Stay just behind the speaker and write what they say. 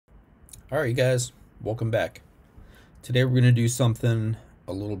Alright, you guys, welcome back. Today we're going to do something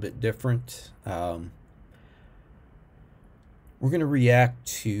a little bit different. We're going to react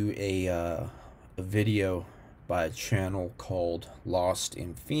to a video by a channel called Lost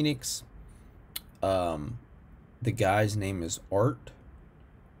in Phoenix. The guy's name is Art,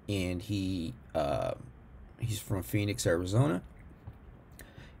 and he's from Phoenix, Arizona,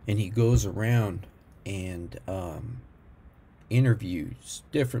 and he goes around and interviews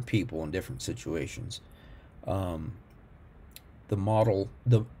different people in different situations. The motto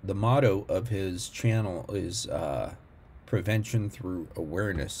of his channel is prevention through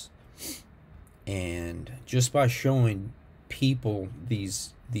awareness, and just by showing people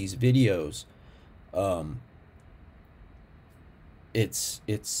these videos, it's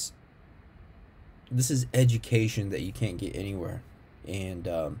this is education that you can't get anywhere. And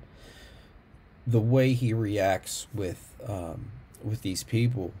the way he reacts with these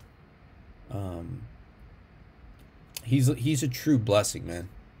people, he's a true blessing, man.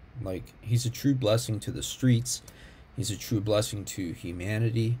 Like, he's a true blessing to the streets. He's a true blessing to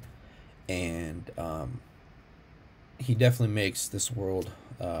humanity, and he definitely makes this world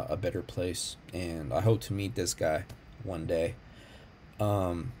a better place. And I hope to meet this guy one day.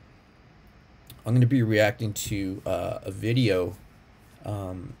 I'm going to be reacting to a video.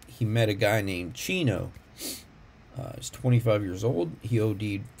 He met a guy named Chino. He's 25 years old. He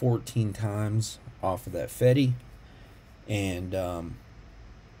OD'd 14 times off of that Fetty. And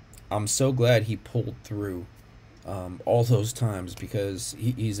I'm so glad he pulled through all those times, because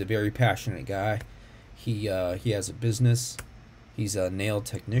he's a very passionate guy. He has a business. He's a nail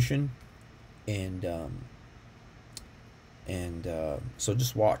technician. And so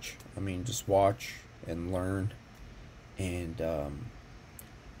just watch. I mean, just watch and learn. And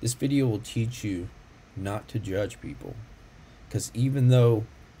this video will teach you not to judge people, because even though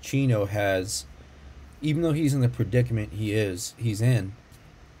Chino has, even though he's in the predicament he's in,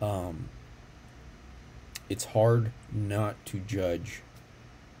 it's hard not to judge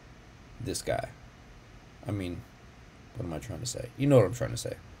this guy. I mean, what am I trying to say? You know what I'm trying to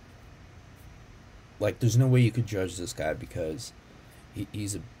say. Like, there's no way you could judge this guy, because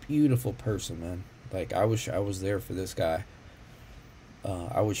he's a beautiful person, man. Like, I wish I was there for this guy.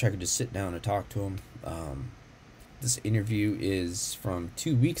 I wish I could just sit down and talk to him. This interview is from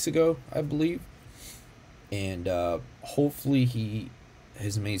 2 weeks ago, I believe. And hopefully he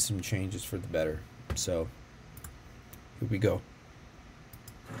has made some changes for the better. So, here we go.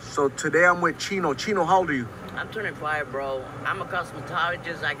 So today I'm with Chino. Chino, how old are you? I'm 25, bro. I'm a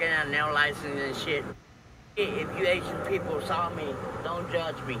cosmetologist. I get a nail license and shit. If you Asian people saw me, don't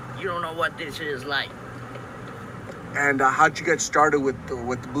judge me. You don't know what this is like. And how'd you get started with the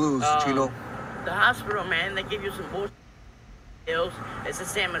blues, Chino? The hospital, man, they give you some bullshit pills. It's the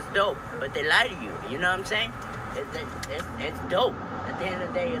same as dope, but they lie to you. You know what I'm saying? It's dope. At the end of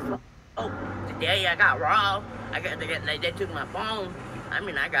the day, it's dope. Today I got robbed. They took my phone. I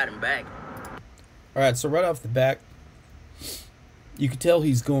mean, I got him back. All right, so right off the bat, you could tell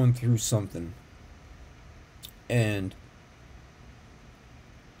he's going through something. And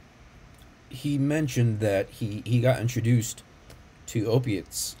he mentioned that he got introduced to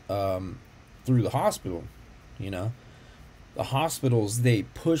opiates through the hospital. You know, the hospitals, they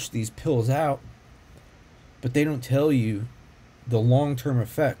push these pills out, but they don't tell you the long-term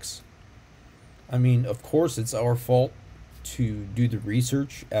effects. I mean, of course, it's our fault to do the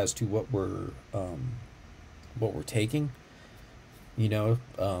research as to what we're taking. You know,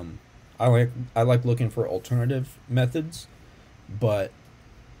 I like looking for alternative methods, but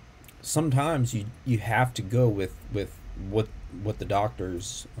sometimes you have to go with what the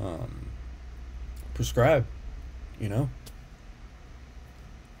doctors prescribe. You know.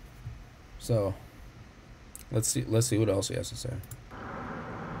 So let's see what else he has to say.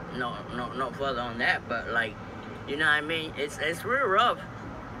 No further on that, but like, you know what I mean? It's real rough.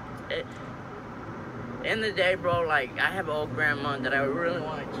 In the day, bro, like, I have an old grandma that I really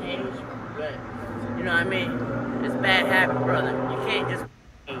want to change, but you know what I mean? It's bad habit, brother. You can't just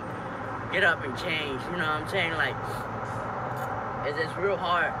get up and change. You know what I'm saying? Like, it's real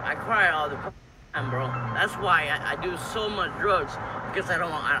hard. I cry all the time, bro. That's why I do so much drugs, because I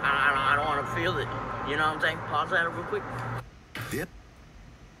don't want to feel it. You know what I'm saying? Pause that real quick. Yep.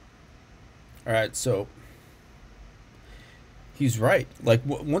 All right, so he's right. Like,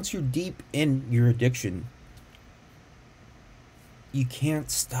 once you're deep in your addiction, you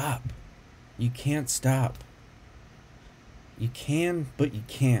can't stop. You can't stop. You can, but you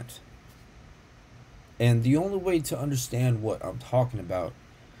can't. And the only way to understand what I'm talking about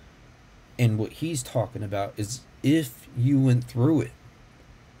and what he's talking about is if you went through it.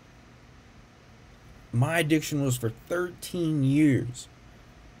 My addiction was for 13 years.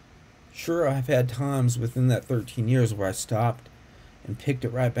 Sure, I've had times within that 13 years where I stopped and picked it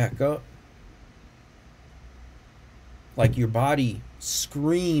right back up. Like your body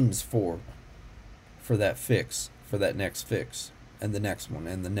screams for that fix, for that next fix, and the next one,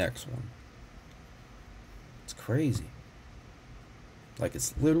 and the next one. It's crazy. Like,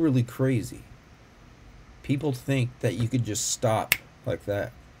 it's literally crazy. People think that you could just stop like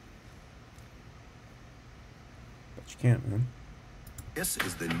that. But you can't, man. This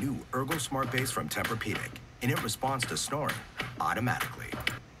is the new Ergo Smart Base from Tempur-Pedic, and it responds to snoring automatically.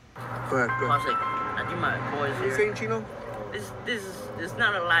 Go ahead. I think my boys What are you here. saying, Chino? This is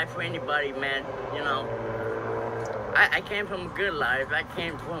not a life for anybody, man. You know, I came from a good life. I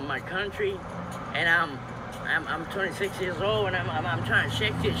came from my country, and I'm 26 years old, and I'm trying to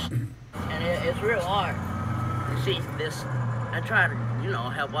shake this, and it's real hard. You see, this I try to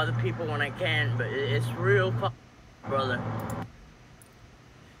help other people when I can, but it's real, brother.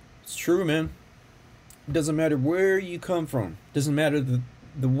 It's true, man. It doesn't matter where you come from. It doesn't matter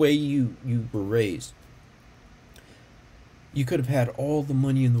the way you were raised. You could have had all the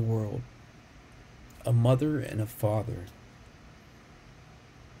money in the world, a mother and a father,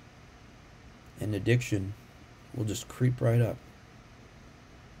 and addiction will just creep right up.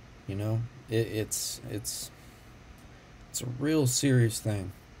 You know, it's a real serious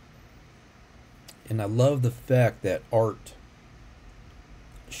thing. And I love the fact that art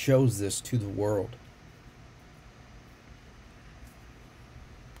shows this to the world.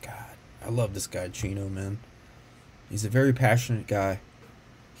 God, I love this guy Chino, man. He's a very passionate guy.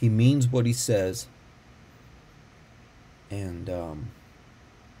 He means what he says. And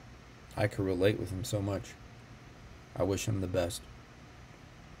I could relate with him so much. I wish him the best.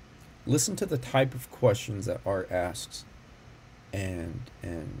 Listen to the type of questions that Art asks and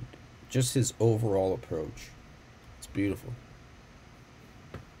just his overall approach. It's beautiful.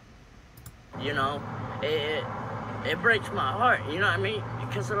 You know, it breaks my heart, you know what I mean?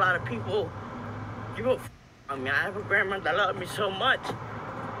 Because a lot of people I mean, I have a grandmother that loved me so much,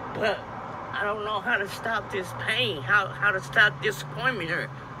 but I don't know how to stop this pain, how to stop disappointing her.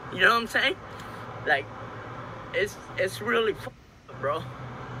 You know what I'm saying? Like, it's really bro.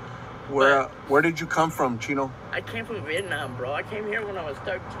 Where did you come from, Chino? I came from Vietnam, bro. I came here when I was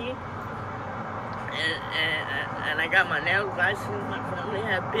 13. And I got my nails license. My family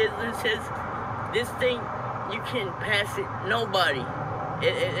had businesses. This thing, you can't pass it. Nobody.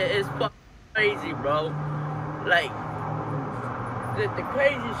 It's crazy, bro. Like, the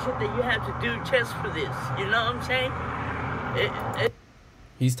crazy shit that you have to do just for this. You know what I'm saying?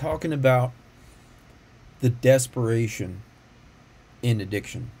 He's talking about the desperation in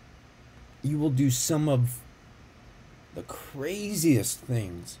addiction. You will do some of the craziest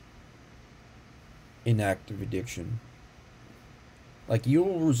things in active addiction. Like,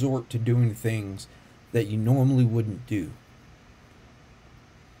 you'll resort to doing things that you normally wouldn't do.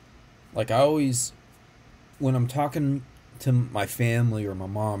 Like, I always, when I'm talking to my family or my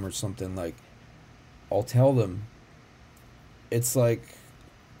mom or something, like, I'll tell them, it's like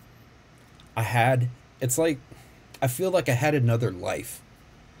I feel like I had another life.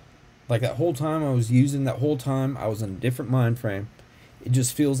 Like, that whole time I was using, that whole time I was in a different mind frame. It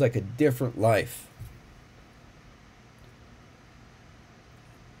just feels like a different life.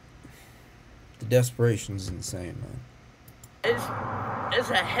 The desperation's insane, man. It's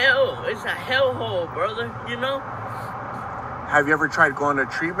a hellhole, brother, you know? Have you ever tried going to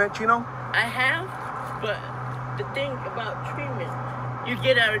treatment, Chino? I have, but the thing about treatment, you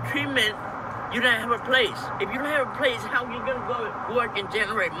get out of treatment, you don't have a place. If you don't have a place, how are you gonna go work and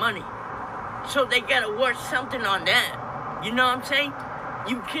generate money? So they gotta work something on that. You know what I'm saying?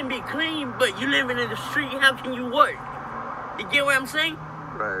 You can be clean, but you living in the street, how can you work? You get what I'm saying?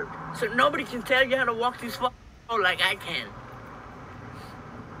 Right. So nobody can tell you how to walk this road like I can.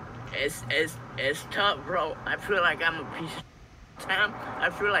 It's tough, bro. I feel like I'm a piece of time. I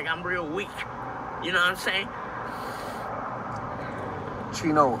feel like I'm real weak. You know what I'm saying?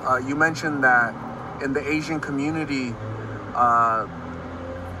 Chino, you mentioned that in the Asian community,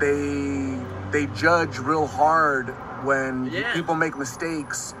 they judge real hard when people make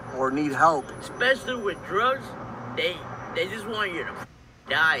mistakes or need help. Especially with drugs, they just want you to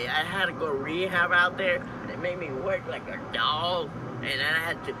die. I had to go rehab out there. They made me work like a dog, and then I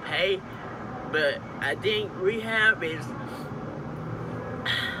had to pay. But I think rehab is,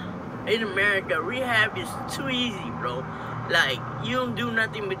 in America, rehab is too easy, bro. Like, you don't do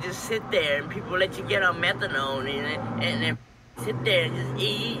nothing but just sit there and people let you get on methadone and then sit there and just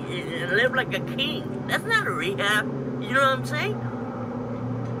eat and live like a king. That's not a rehab. You know what I'm saying?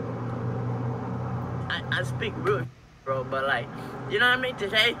 I speak real, bro, but like, you know what I mean?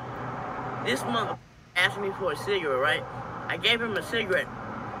 Today, this mother asked me for a cigarette, right? I gave him a cigarette.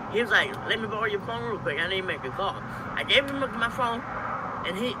 He was like, let me borrow your phone real quick. I need to make a call. I gave him my phone,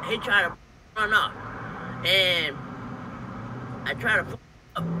 and he tried to run off. And I tried to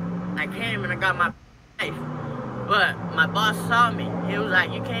up. I came and I got my knife. But my boss saw me. He was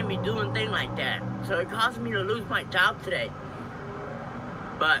like, you can't be doing things like that. So it caused me to lose my job today.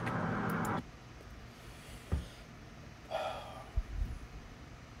 But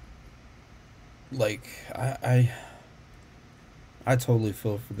like, I totally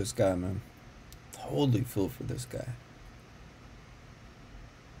feel for this guy, man. Totally feel for this guy.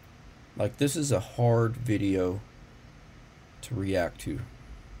 Like, this is a hard video to react to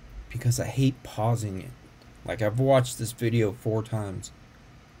because I hate pausing it. Like, I've watched this video 4 times.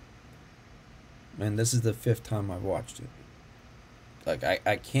 Man, this is the 5th time I've watched it. Like,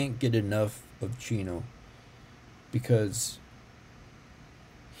 I can't get enough of Chino because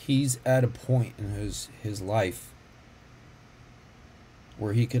he's at a point in his life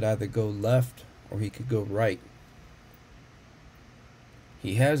where he could either go left or he could go right.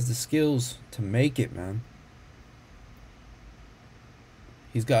 He has the skills to make it, man.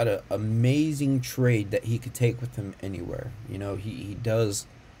 He's got an amazing trade that he could take with him anywhere. You know, he does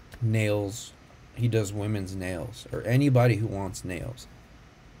nails. He does women's nails, or anybody who wants nails.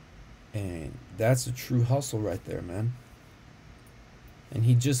 And that's a true hustle right there, man. And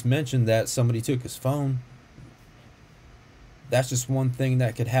he just mentioned that somebody took his phone. That's just one thing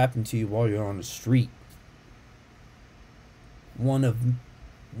that could happen to you while you're on the street. One of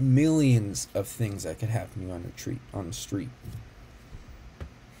millions of things that could happen to you on the street.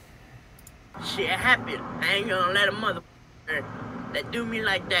 shit happened. I ain't gonna let a mother that do me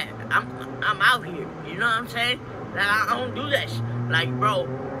like that. I'm out here. You know what I'm saying? Like, I don't do that shit. Like, bro,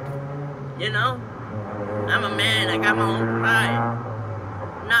 you know? I'm a man. I got my own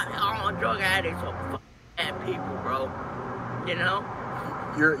pride. Not all drug addicts are bad people, bro. You know?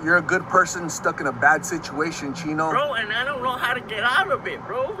 You're a good person stuck in a bad situation, Chino. Bro, and I don't know how to get out of it,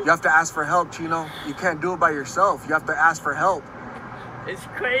 bro. You have to ask for help, Chino. You can't do it by yourself. You have to ask for help. It's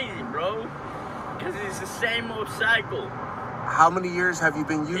crazy, bro. Because it's the same old cycle. How many years have you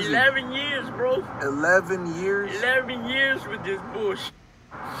been using? 11 years, bro. 11 years? 11 years with this bullshit.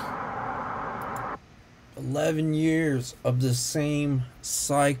 11 years of the same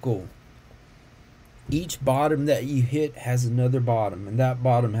cycle. Each bottom that you hit has another bottom, and that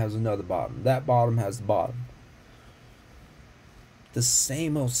bottom has another bottom. That bottom has the bottom. The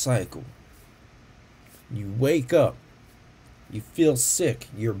same old cycle. You wake up, you feel sick,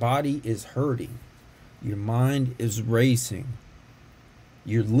 your body is hurting, your mind is racing,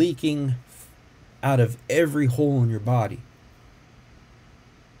 you're leaking out of every hole in your body.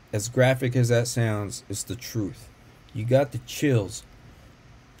 As graphic as that sounds, it's the truth. You got the chills,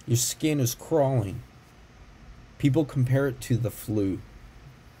 your skin is crawling. People compare it to the flu.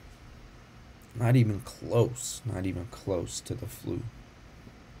 Not even close. Not even close to the flu.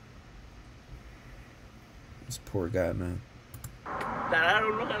 This poor guy, man. That I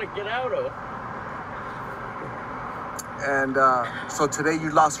don't know how to get out of. And so today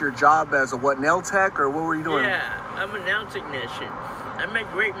you lost your job as a what, nail tech, or what were you doing? Yeah, I'm a nail technician. I make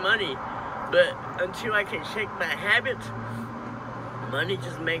great money, but until I can shake my habits, money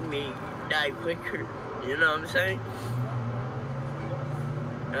just make me die quicker. You know what I'm saying?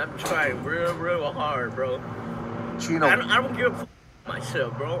 I'm trying real hard, bro. Chino. I don't give a f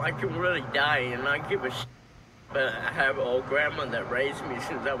myself, bro. I can really die and not give a shit. But I have an old grandma that raised me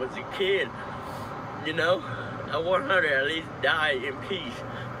since I was a kid. You know? I want her to at least die in peace.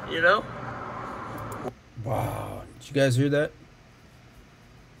 You know? Wow. Did you guys hear that?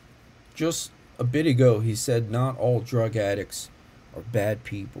 Just a bit ago, he said not all drug addicts are bad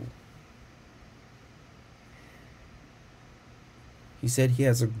people. He said he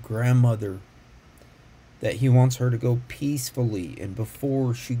has a grandmother that he wants her to go peacefully, and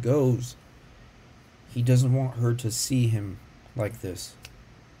before she goes, he doesn't want her to see him like this.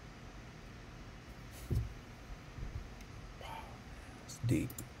 Wow, it's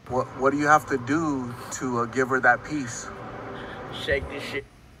deep. What do you have to do to give her that peace? Shake this shit,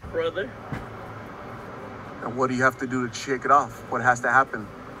 brother. And what do you have to do to shake it off? What has to happen?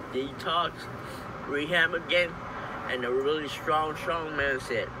 Detox, rehab again, and a really strong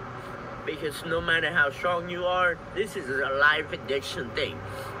mindset. Because no matter how strong you are, this is a life addiction thing.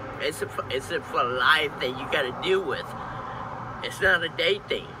 It's a for life that you got to deal with. It's not a day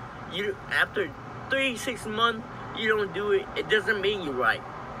thing. You after 3-6 months, you don't do it. It doesn't mean you're right.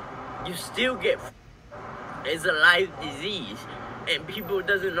 You still get. It's a life disease. and people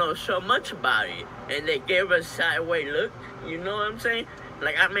doesn't know so much about it, and they gave us sideways look. You know what I'm saying?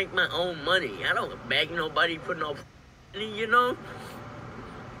 Like, I make my own money. I don't beg nobody for no money, you know?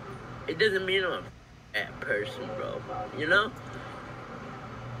 It doesn't mean I'm a bad person, bro. You know?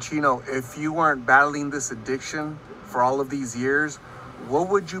 Chino, if you weren't battling this addiction for all of these years, what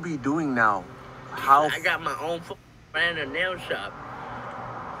would you be doing now? I got my own brand of nail shop.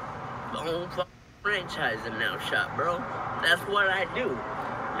 My own franchise of nail shop, bro. That's what I do.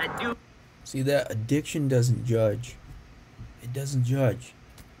 I do. See, that addiction doesn't judge. It doesn't judge.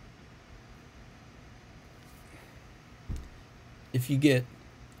 If you get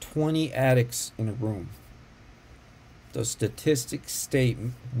 20 addicts in a room, the statistics state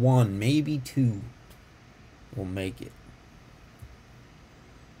 1, maybe 2 will make it.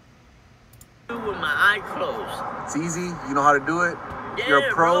 With my eyes closed. It's easy. You know how to do it. Yeah, You're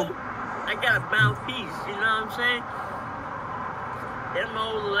a pro. Bro. I got a mouthpiece. You know what I'm saying? Them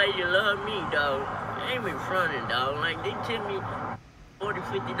old lady love me, dog. I ain't been fronting, dog. Like, they tip me $40,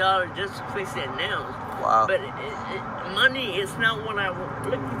 $50 just to fix their nails. Wow. But money is not what I'm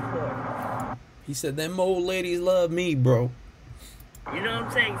looking for. He said, them old ladies love me, bro. You know what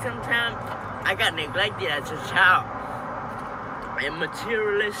I'm saying? Sometimes I got neglected as a child. And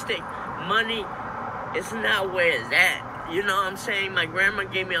materialistic money is not where it's at. You know what I'm saying? My grandma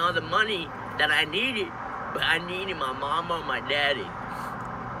gave me all the money that I needed, but I needed my mama and my daddy.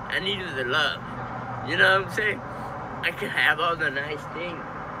 I needed the love. You know what I'm saying? I could have all the nice things,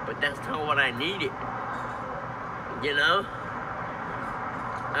 but that's not what I needed. You know?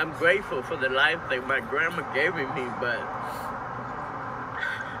 I'm grateful for the life that my grandma gave me, but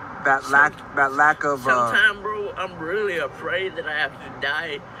that lack of sometimes, bro, I'm really afraid that I have to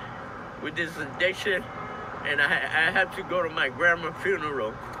die with this addiction, and I have to go to my grandma's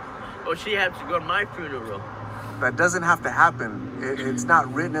funeral, or she has to go to my funeral. That doesn't have to happen. It's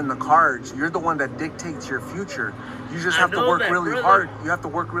not written in the cards. You're the one that dictates your future. You just have to work really hard. You have to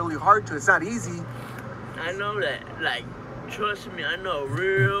work really hard to. It's not easy. I know that. Like, trust me, I know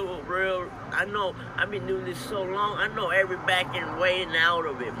real. I know I've been doing this so long. I know every back and way and out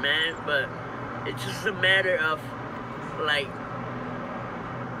of it, man. But it's just a matter of, like,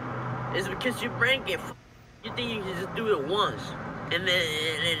 it's because your brain get you think you can just do it once. And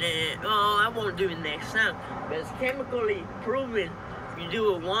then, oh, I won't do it next time. But it's chemically proven, you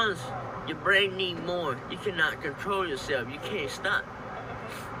do it once, your brain needs more. You cannot control yourself. You can't stop.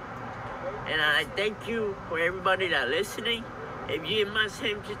 And I thank you for everybody that's listening. If you're in my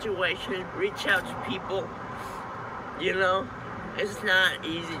same situation, reach out to people. You know, it's not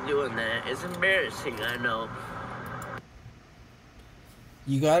easy doing that. It's embarrassing, I know.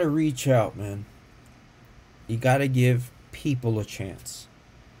 You gotta reach out, man. You gotta give people a chance.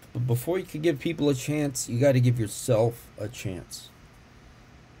 But before you can give people a chance, you gotta give yourself a chance.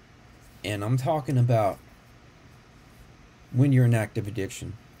 And I'm talking about when you're in active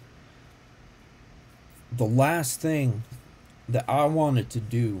addiction. The last thing that I wanted to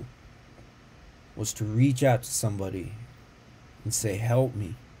do was to reach out to somebody and say, help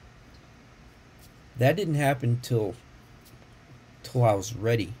me. That didn't happen till I was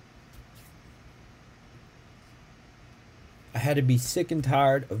ready. I had to be sick and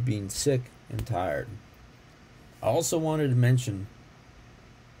tired of being sick and tired. I also wanted to mention,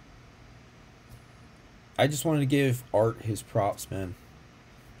 I just wanted to give Art his props, man.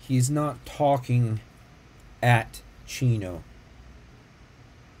 He's not talking at Chino.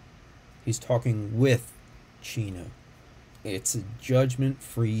 He's talking with Chino. It's a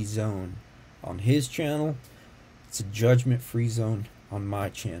judgment-free zone on his channel. It's a judgment-free zone on my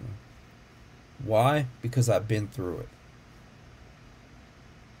channel. Why? Because I've been through it.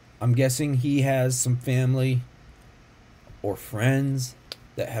 I'm guessing he has some family or friends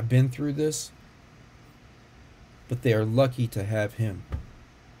that have been through this, but they are lucky to have him.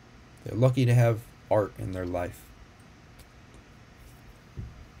 They're lucky to have Art in their life.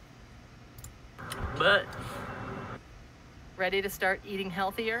 But ready to start eating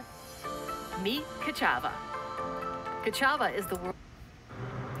healthier? Meet Kachava. Kachava is the world.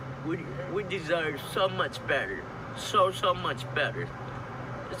 We deserve so much better. So much better.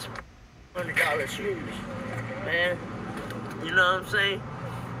 It's $100 shoes, man. You know what I'm saying?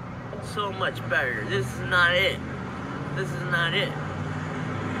 So much better. This is not it. This is not it.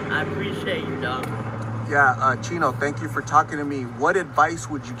 I appreciate you, dog. Yeah, Chino, thank you for talking to me. What advice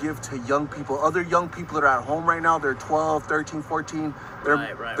would you give to young people, other young people that are at home right now? They're 12, 13, 14.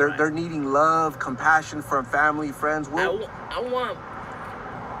 They're needing love, compassion from family, friends. I want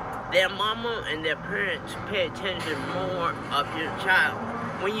their mama and their parents to pay attention more of your child.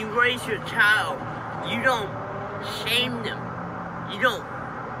 When you raise your child, you don't shame them. you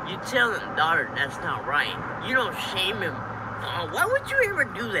tell him, daughter, that's not right. You don't shame him. Why would you ever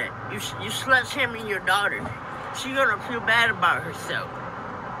do that? You slut shaming your daughter. She's gonna feel bad about herself.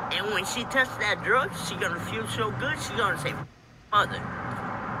 And when she touches that drug, she's gonna feel so good, she's gonna say, mother.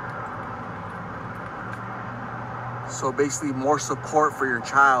 So basically more support for your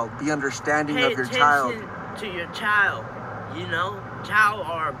child. Be understanding of your child. Pay attention to your child, you know? Child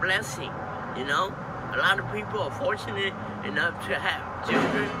are a blessing, you know? A lot of people are fortunate enough to have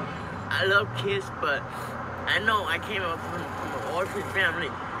children. I love kids, but I know I came up from an orphan family,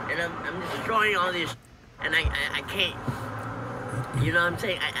 and I'm destroying all this, and I can't, you know what I'm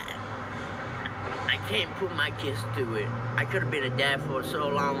saying? I can't put my kids through it. I could have been a dad for so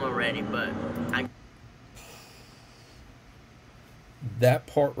long already, but that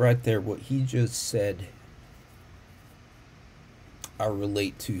part right there, what he just said, I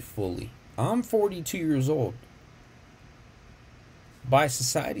relate to fully. I'm 42 years old. By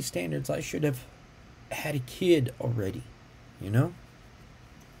society standards, I should have had a kid already, you know?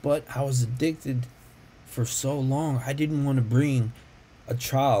 But I was addicted for so long. I didn't want to bring a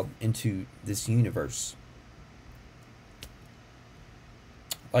child into this universe.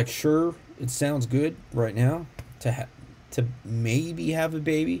 Like, sure, it sounds good right now to maybe have a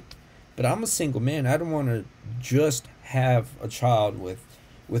baby, but I'm a single man. I don't want to just have a child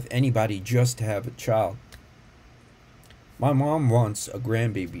with anybody just to have a child. My mom wants a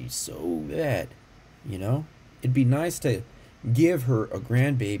grandbaby so bad, you know? It'd be nice to give her a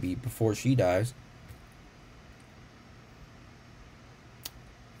grandbaby before she dies.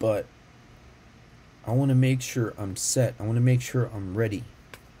 But I want to make sure I'm set. I want to make sure I'm ready.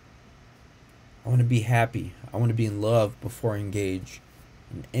 I want to be happy. I want to be in love before I engage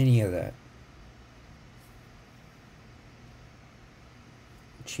in any of that.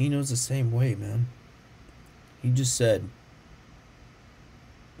 Chino's the same way, man. He just said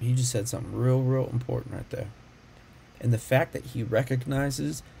something real important right there. And the fact that he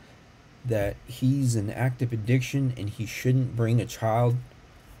recognizes that he's an active addiction and he shouldn't bring a child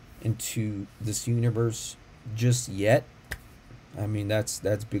into this universe just yet, I mean, that's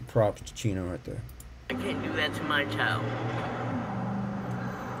big props to Chino right there. I can't do that to my child.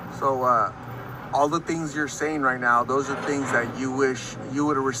 So all the things you're saying right now, those are things that you wish you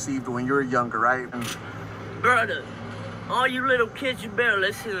would have received when you were younger, right? Brother, all you little kids, you better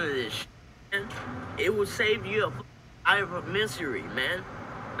listen to this shit, man. It will save you a life of misery, man.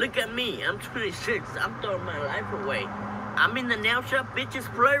 Look at me, I'm 26, I'm throwing my life away. I'm in the nail shop, bitches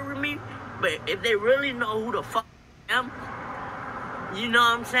flirt with me, but if they really know who the fuck I am, you know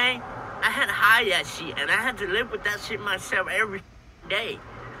what I'm saying? I had to hide that shit, and I had to live with that shit myself every day.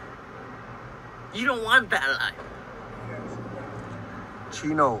 You don't want that life.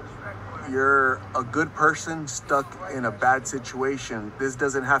 Chino, you're a good person stuck in a bad situation. This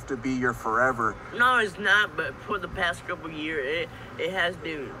doesn't have to be your forever. No, it's not, but for the past couple of years, it has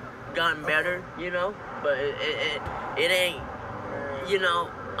gotten better, you know? But it ain't, you know,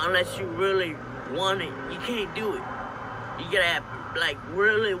 unless you really want it, you can't do it. You gotta have, like,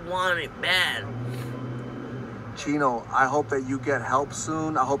 really want it bad. Chino, I hope that you get help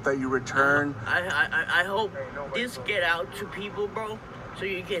soon. I hope that you return. I hope this get out to people, bro, so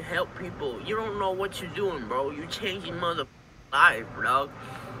you can help people. You don't know what you're doing, bro. You're changing mother life, dog.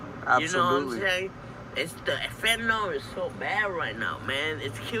 Absolutely. You know what I'm saying? It's the fentanyl is so bad right now, man.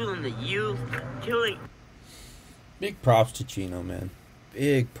 It's killing the youth, killing. Big props to Chino, man.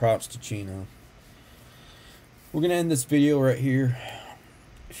 Big props to Chino. We're gonna end this video right here.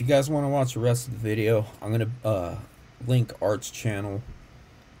 If you guys want to watch the rest of the video, I'm gonna link Art's channel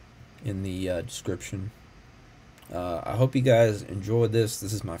in the description. I hope you guys enjoyed this.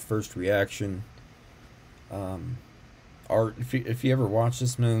 This is my first reaction. Art, if you ever watch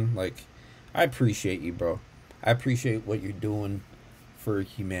this, man, like, I appreciate you, bro. I appreciate what you're doing for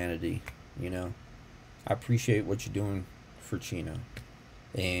humanity, you know. I appreciate what you're doing for Chino.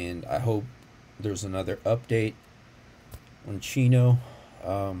 And I hope there's another update on Chino.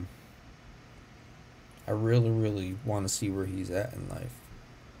 I really want to see where he's at in life.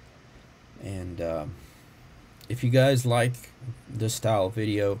 And if you guys like this style of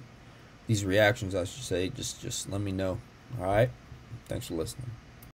video, these reactions I should say, just let me know. Alright? Thanks for listening.